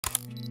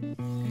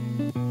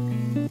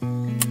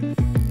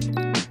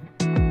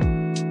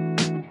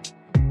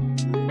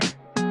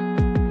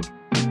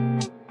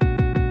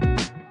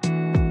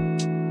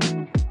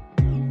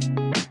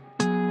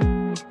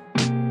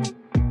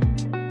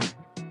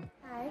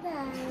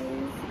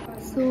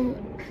So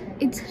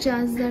it's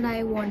just that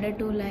I wanted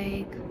to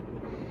like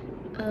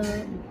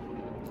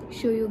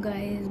show you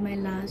guys my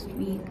last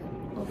week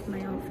of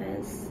my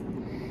office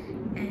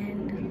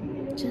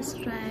and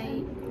just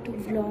try to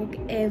vlog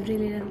every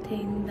little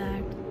thing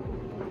that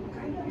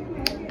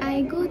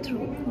I go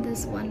through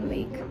this 1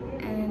 week.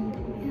 And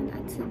yeah,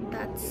 that's it.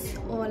 That's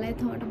all I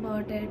thought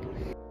about it.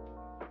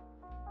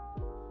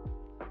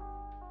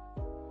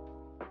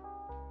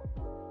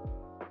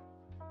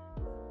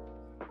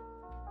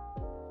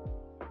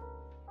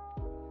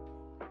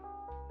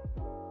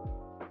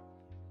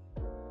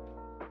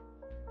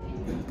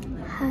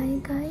 Hi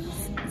guys,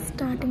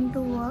 starting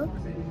to work,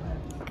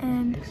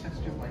 and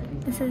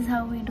this is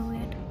how we do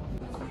it.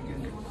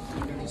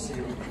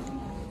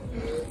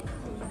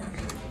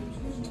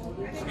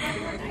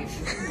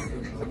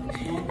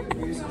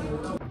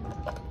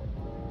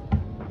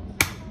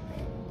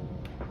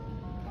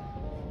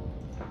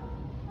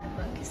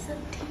 बाकी सब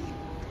ठीक,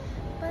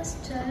 बस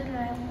चल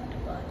रहा है। What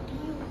about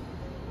you?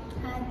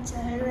 हाँ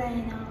चल रहा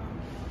है ना।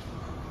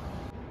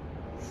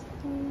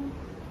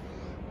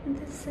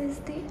 This is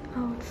the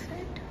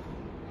outfit.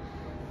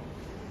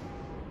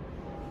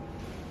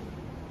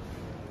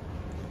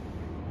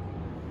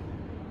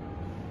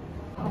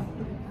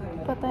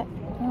 पता है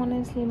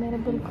ऑनेस्टली मेरे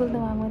बिल्कुल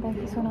दिमाग में था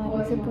कि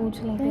सोनाली से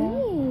पूछ लेंगे।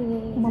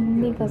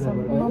 मम्मी कसम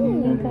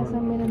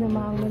मेरे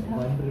दिमाग में था।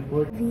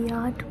 We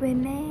are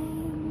twinning.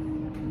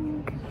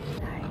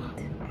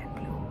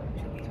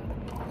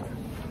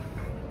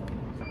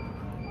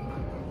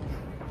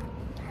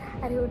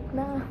 अरे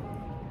उठना,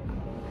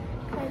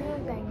 खड़े हो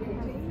जाएंगे।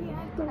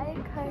 अरे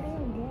खड़े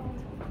हो गए।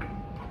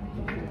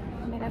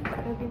 मेरा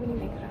पैरों भी नहीं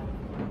दिख रहा।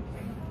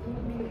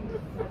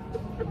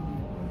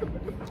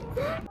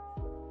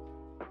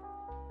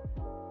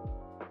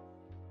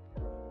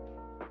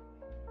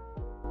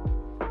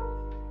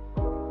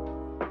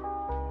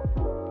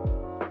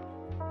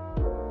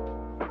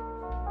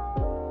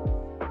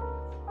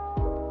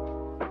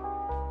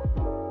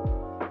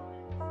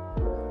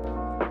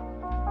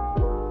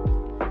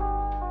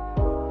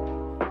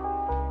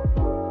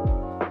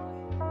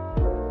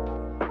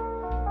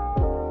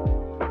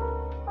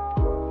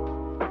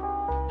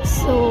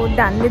 So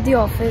done with the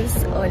office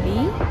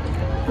early.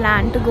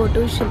 Plan to go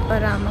to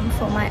Shilparamam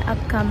for my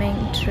upcoming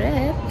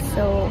trip.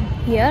 So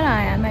here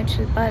I am at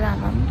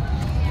Shilparamam.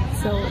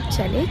 So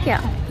chale kya?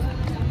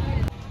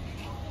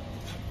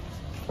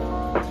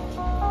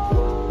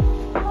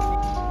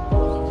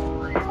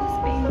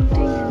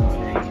 Painting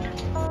inside.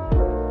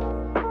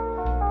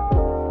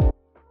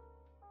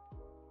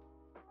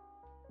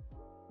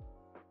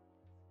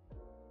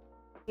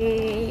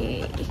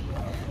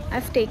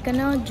 I've taken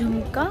a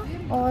झुमका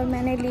और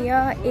मैंने लिया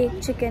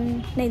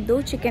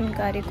दो चिकन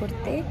कारी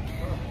कुर्ते,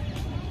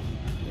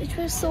 which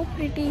were so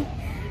pretty,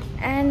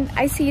 and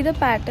I see the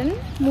pattern.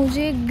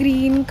 मुझे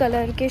green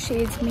colour के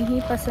shades में ही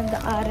पसंद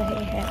आ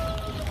रहे हैं.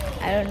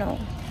 I don't know,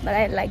 but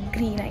I like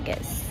green, I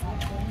guess.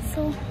 So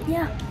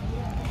yeah,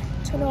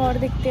 चलो और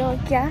देखते हैं और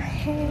क्या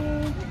है.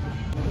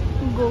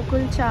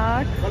 गोकुल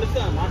चाट,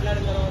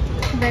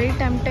 very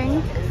tempting.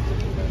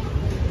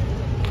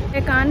 I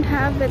can't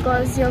have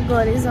because your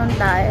girl is on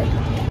diet.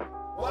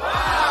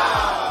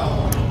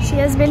 She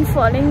has been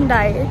following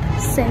diet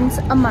since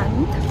a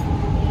month.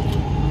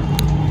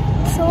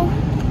 So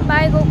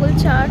bye Gokul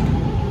Chaat.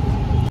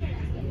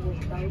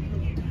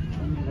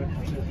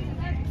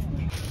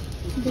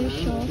 This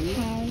shop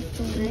has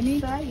so many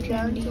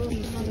trendy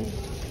pieces.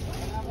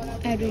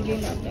 I really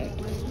love it.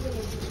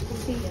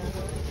 See.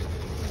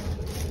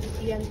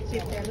 I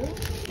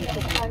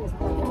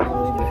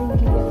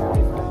really love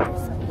this.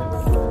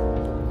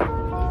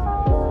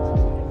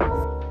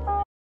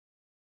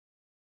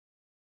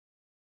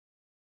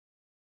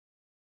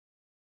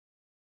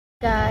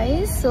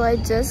 Guys, so I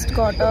just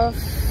got off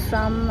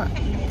from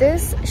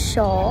this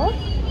shop.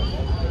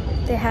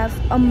 They have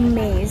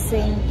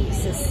amazing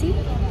pieces. See,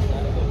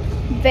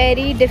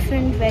 very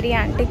different, very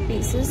antique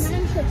pieces.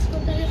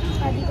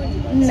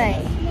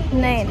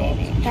 नहीं,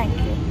 thank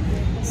you.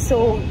 So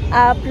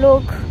आप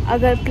लोग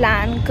अगर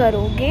plan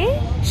करोगे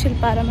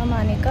शिल्पारामम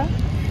आने का,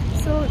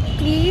 so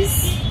please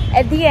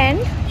at the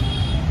end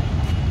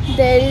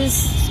there is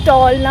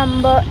stall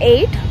number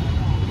 8.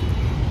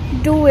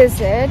 Do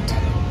visit.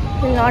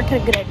 Will not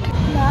regret.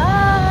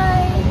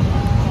 Bye.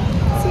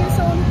 See you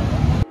soon.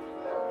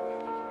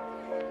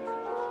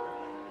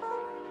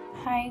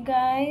 Hi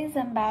guys,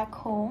 I'm back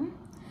home.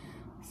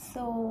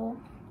 So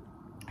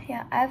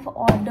yeah, I've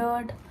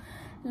ordered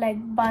like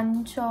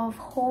bunch of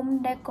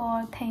home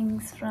decor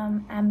things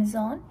from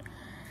Amazon,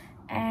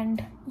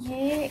 and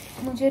ये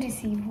मुझे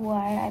receive हुआ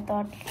है. I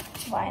thought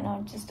why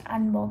not just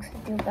unbox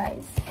with you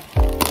guys.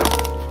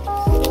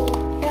 So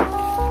yeah,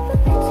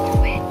 let's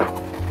do it.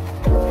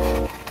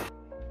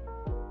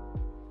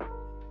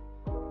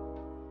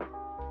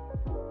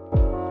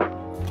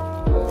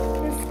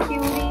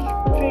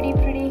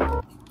 Pretty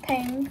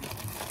thing.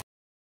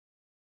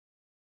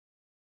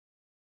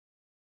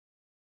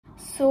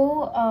 So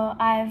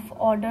I've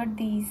ordered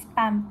these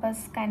pampas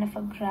kind of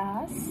a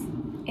grass.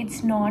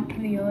 It's not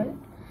real.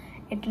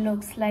 It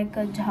looks like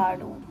a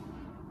jhadu,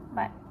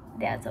 but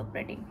they are so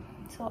pretty.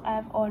 So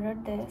I've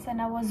ordered this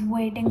and I was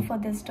waiting for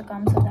this to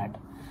come so that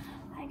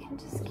I can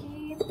just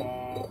keep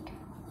it.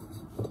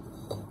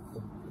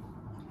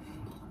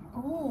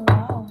 Oh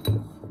wow,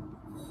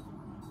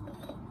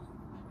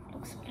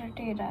 looks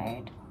pretty,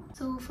 right?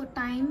 So for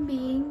time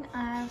being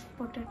I've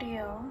put it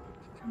here.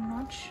 I'm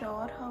not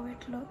sure how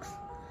it looks.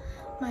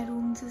 My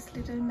room is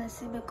little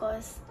messy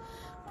because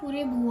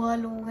pure bhua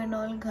log and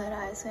all ghar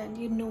aaye, so and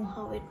you know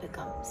how it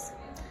becomes.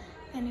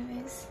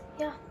 Anyways,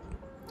 yeah.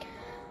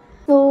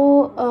 So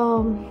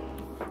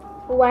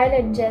while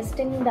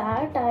adjusting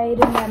that, I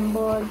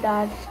remembered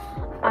that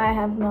I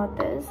have not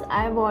this.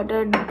 I've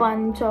ordered a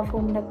bunch of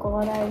home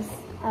decor as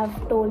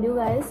I've told you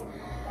guys.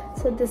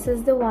 So this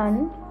is the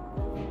one.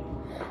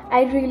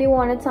 I really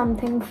wanted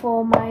something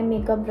for my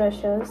makeup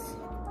brushes.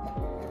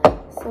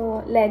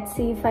 So let's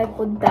see if I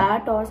put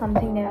that or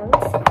something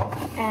else.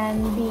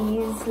 And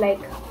these like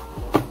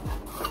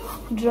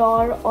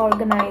drawer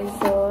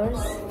organizers.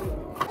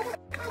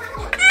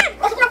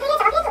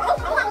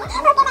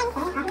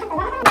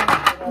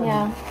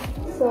 Yeah,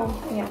 so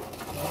yeah,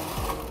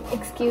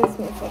 excuse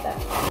me for that.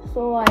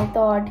 So I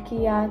thought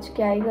कि आज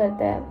क्या ही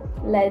करते हैं,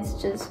 let's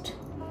just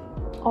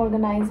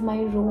organize my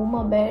room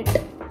a bit.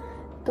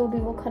 तो भी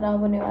वो खराब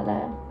होने वाला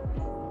है,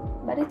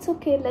 but it's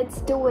okay,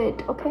 let's do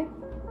it, okay?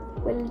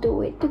 We'll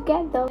do it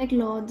together. Like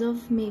lots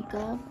of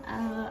makeup.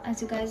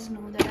 As you guys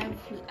know that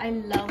I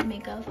love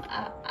makeup.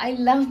 I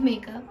love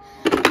makeup.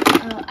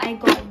 I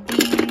got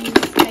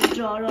these like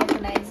drawer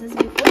organizers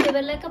before. They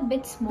were like a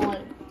bit small.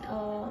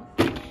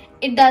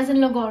 It doesn't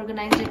look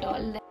organized at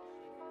all.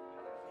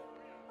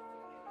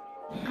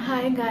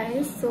 Hi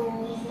guys. So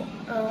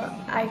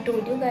I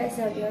told you guys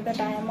earlier that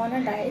I am on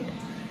a diet.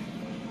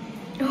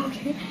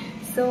 Okay.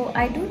 So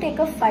I do take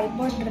a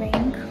fiber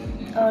drink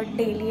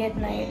daily at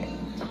night.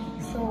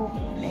 So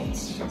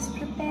let's just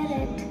prepare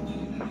it.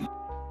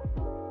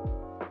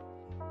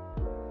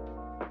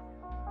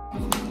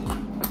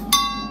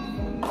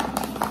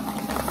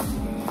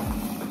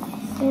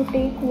 So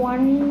take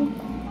 1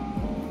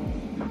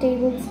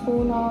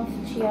 tablespoon of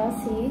chia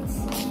seeds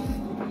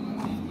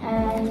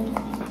and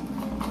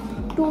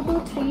 2 to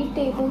 3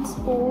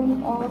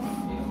 tablespoons of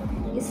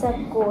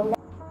isabgol.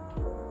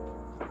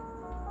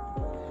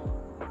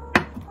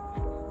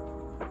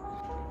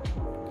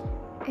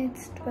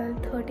 It's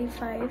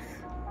 12:35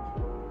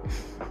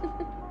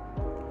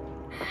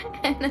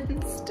 and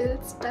I'm still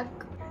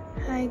stuck.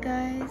 Hi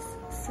guys,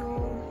 so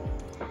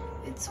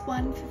it's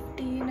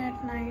 1:15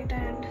 at night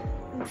and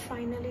I'm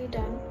finally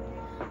done.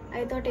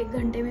 I thought 1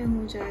 घंटे में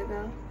हो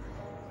जाएगा,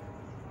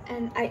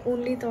 and I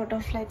only thought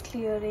of like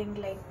clearing,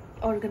 like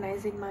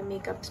organizing my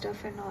makeup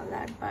stuff and all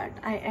that, but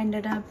I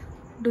ended up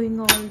doing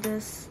all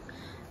this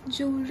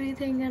jewelry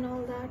thing and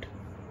all that.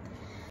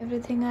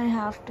 Everything I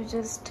have to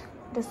just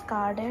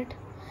discard it.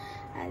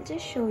 I'll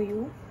just show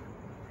you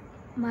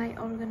my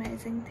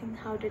organizing thing.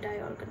 How did I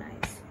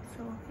organize?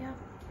 So yeah,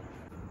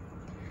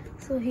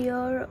 so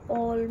here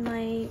all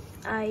my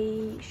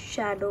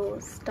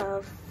eyeshadow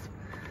stuff,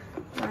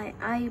 my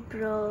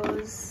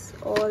eyebrows,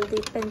 all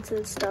the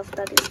pencil stuff,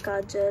 that is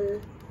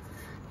kajal,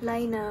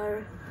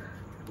 liner.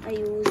 I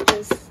use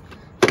this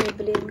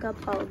Maybelline ka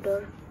powder,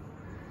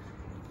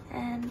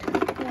 and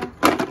yeah,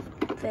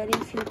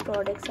 very few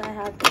products I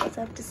have because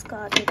I've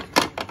discarded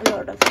a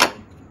lot of them.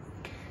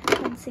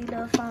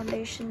 Concealer,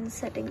 foundation,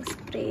 setting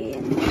spray,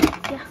 and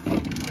yeah,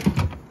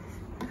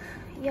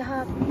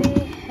 यहाँ पे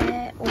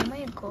है. Oh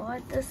my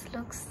god, this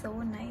looks so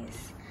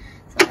nice.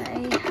 So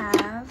I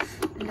have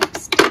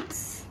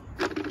lipsticks,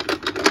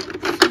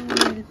 few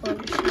nail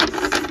polishes.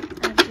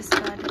 I've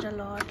discarded a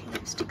lot.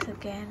 Lipsticks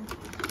again,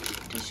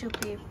 tissue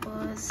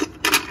papers,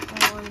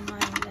 all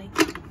my like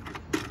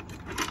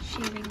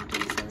shaving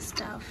razor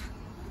stuff,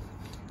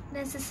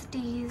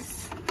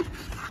 necessities.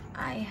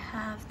 I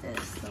have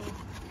this. So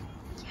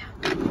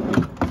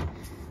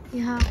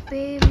यहाँ पे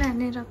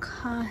मैंने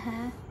रखा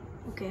है.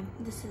 Okay,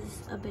 this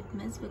is a bit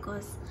mess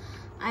because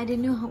I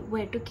didn't know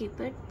where to keep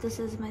it. This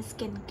is my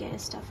skincare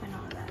stuff and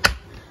all that.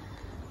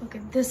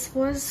 Okay, this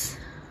was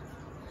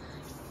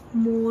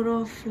more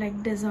of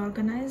like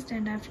disorganized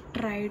and I've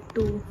tried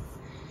to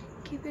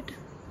keep it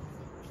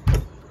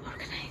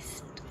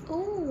organized.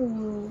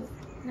 Oh,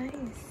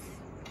 nice.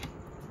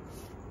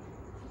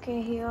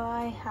 Okay, here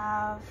I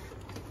have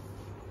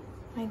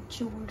my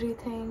jewelry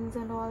things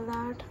and all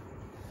that.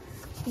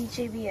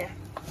 पीछे भी है.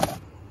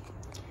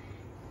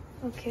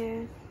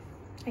 Okay,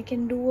 I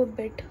can do a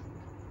bit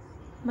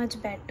much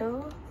better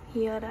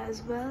here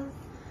as well.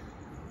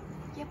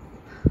 Yep.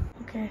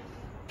 Okay,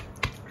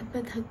 अब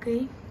मैं थक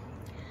गई.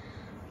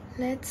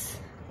 Let's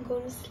go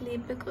to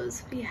sleep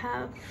because we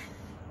have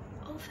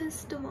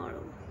office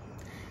tomorrow.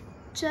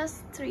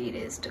 Just 3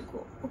 days to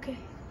go. Okay,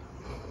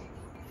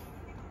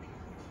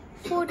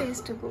 4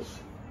 days to go.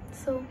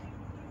 So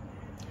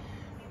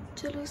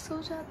चलो सो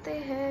जाते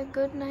हैं.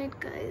 Good night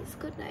guys.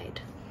 Good night.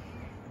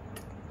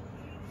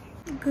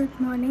 Good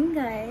morning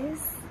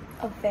guys.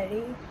 A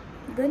very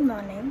good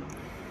morning.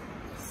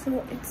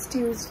 So it's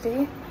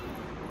Tuesday.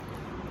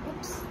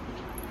 Oops.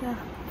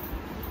 Yeah.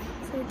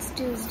 So it's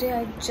Tuesday.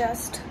 I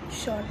just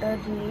shot a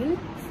reel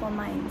for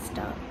my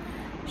Insta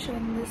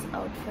showing this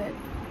outfit.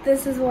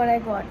 This is what I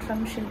got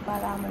from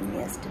Shilpa Raman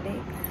yesterday.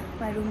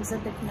 My room's a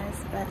bit mess,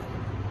 but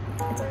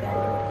it's okay,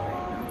 I'll do it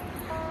right now.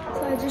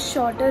 So I just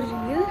shot a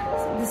reel.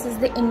 So this is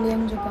the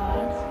Indian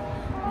jugaad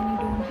when you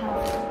don't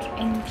have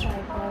any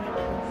tripod at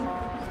home.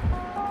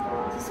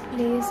 Just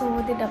place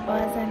over the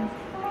dabbas and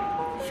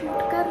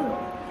shoot kar lo.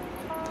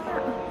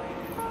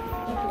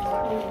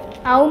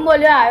 आऊँ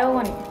बोलियो आयो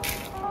कोनी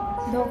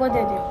धोखा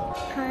दे दियो.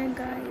 Hi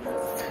guys,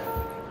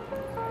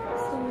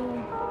 so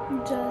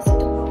just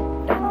about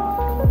 10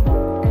 auto,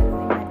 10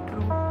 the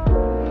metro.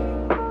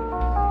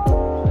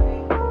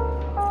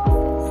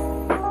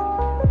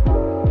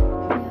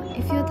 Yeah,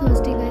 if you're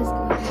thirsty guys,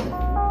 go there.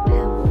 I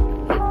have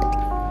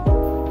water.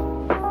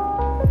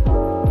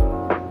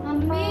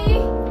 Mummy,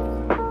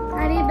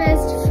 हमारी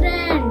best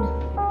friend.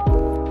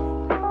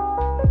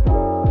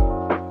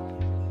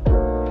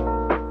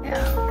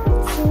 Yeah,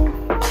 so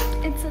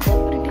it's such a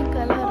pretty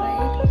color,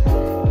 right?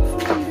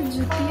 From the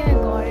jutti I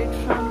got it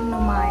from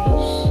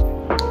Numaish.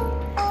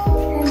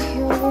 And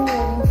here we're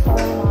waiting for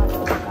an auto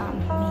to come.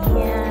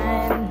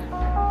 And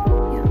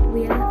yeah,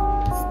 we are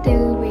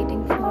still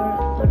waiting for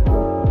auto.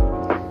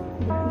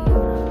 Look me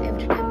around.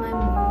 Every time my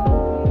mom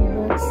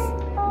books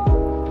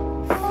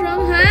from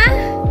her,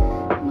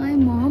 my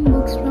mom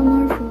books from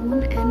her phone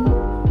and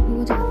ho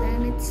jata hai,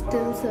 and it's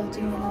still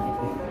searching in my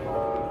phone.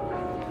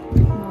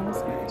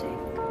 Mom's magic.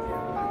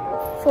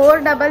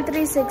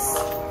 4336.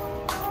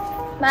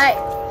 Bye.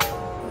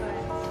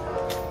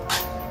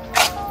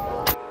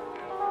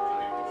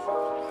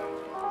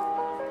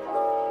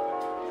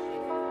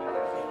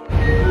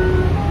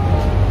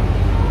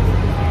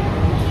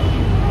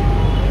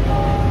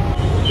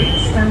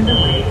 Please stand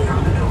away from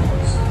the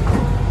doors.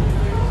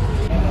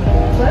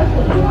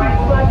 Welcome to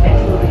Hyderabad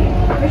Metro Rail.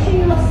 Wishing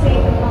you a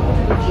safe and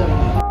comfortable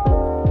journey.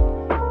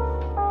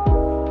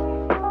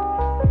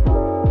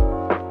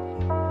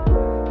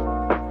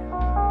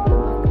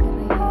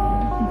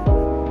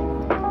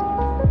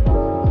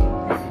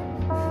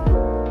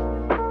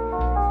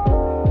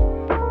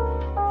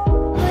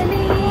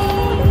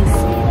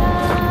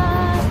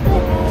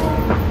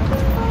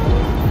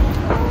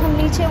 हम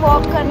नीचे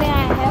walk करने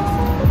आए हैं.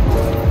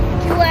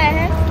 क्यों आए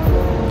हैं?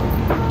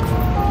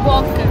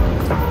 Walk कर.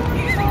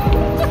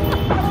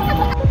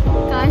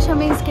 काश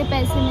हमें इसके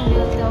पैसे मिले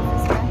होते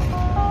ऑफिस में,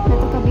 मैं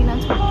तो कभी ना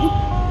छोड़ती.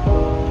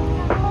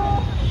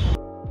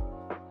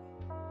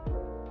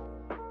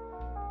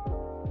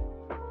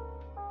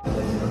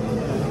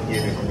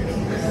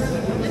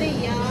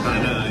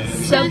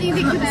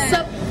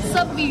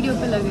 सब वीडियो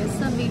पे लगे,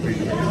 सब वीडियो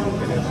पे लगे.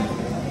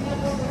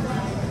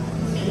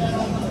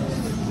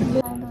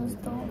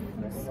 दोस्तों,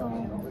 सो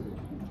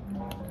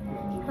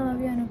हम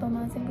अभी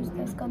अनुपमा से पूछते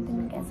हैं उसका दिन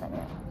कैसा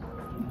गया.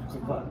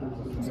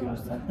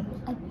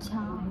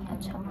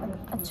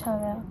 अच्छा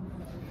गया.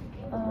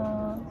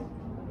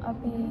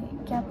 अभी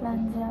क्या प्लान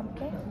है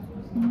आपके?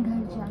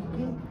 घर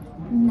जाके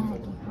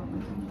मैगी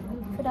खाऊंगी.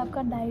 फिर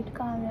आपका डाइट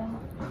कहाँ गया?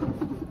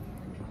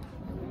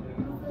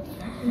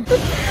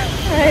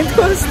 हाय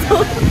दोस्तों,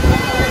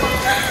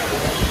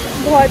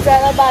 बहुत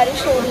ज़्यादा बारिश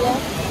हो रही है.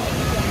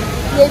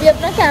 ये भी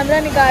अपना कैमरा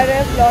निकाल रहे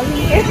हैं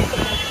व्लॉगिंग के.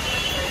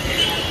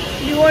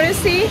 You want to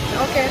see?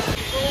 Okay.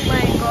 Oh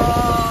my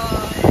god.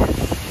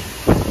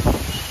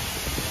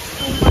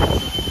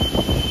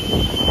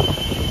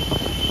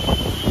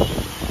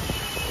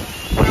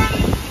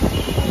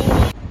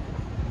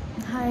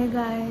 Hi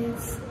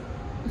guys,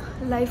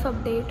 life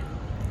update.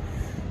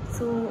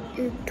 So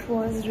it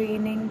was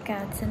raining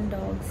cats and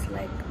dogs,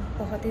 like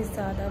बहुत ही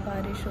ज़्यादा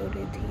बारिश हो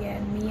रही थी.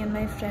 And me and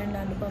my friend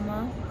Anupama,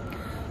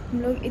 हम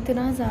लोग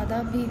इतना ज़्यादा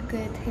भीग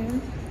गए थे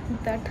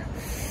that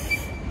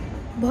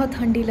बहुत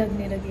ठंडी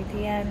लगने लगी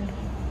थी. And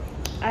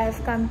I have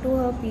come to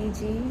her PG,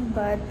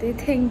 but the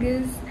thing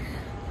is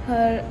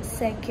her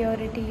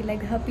security,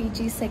 like her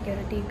PG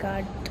security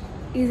guard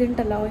isn't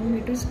allowing me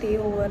to stay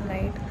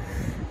overnight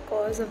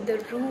because of the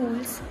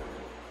rules.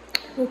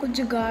 वो कुछ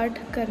जुगाड़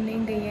करने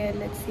गई है.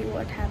 Let's see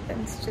what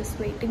happens. Just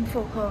waiting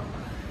for her.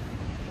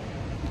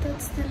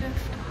 That's the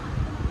lift.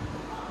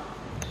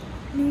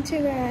 नीचे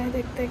गया है,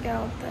 देखते क्या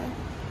होता है.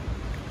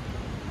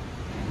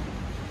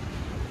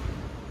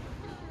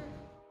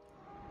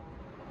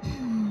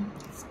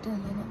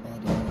 Still in a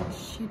very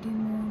shitty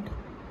mood.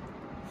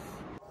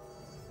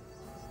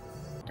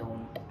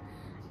 Don't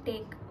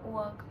take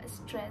work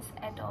stress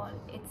at all.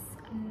 It's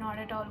not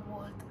at all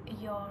worth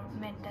your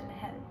mental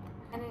health,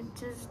 and it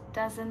just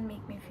doesn't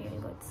make me feel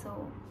good. So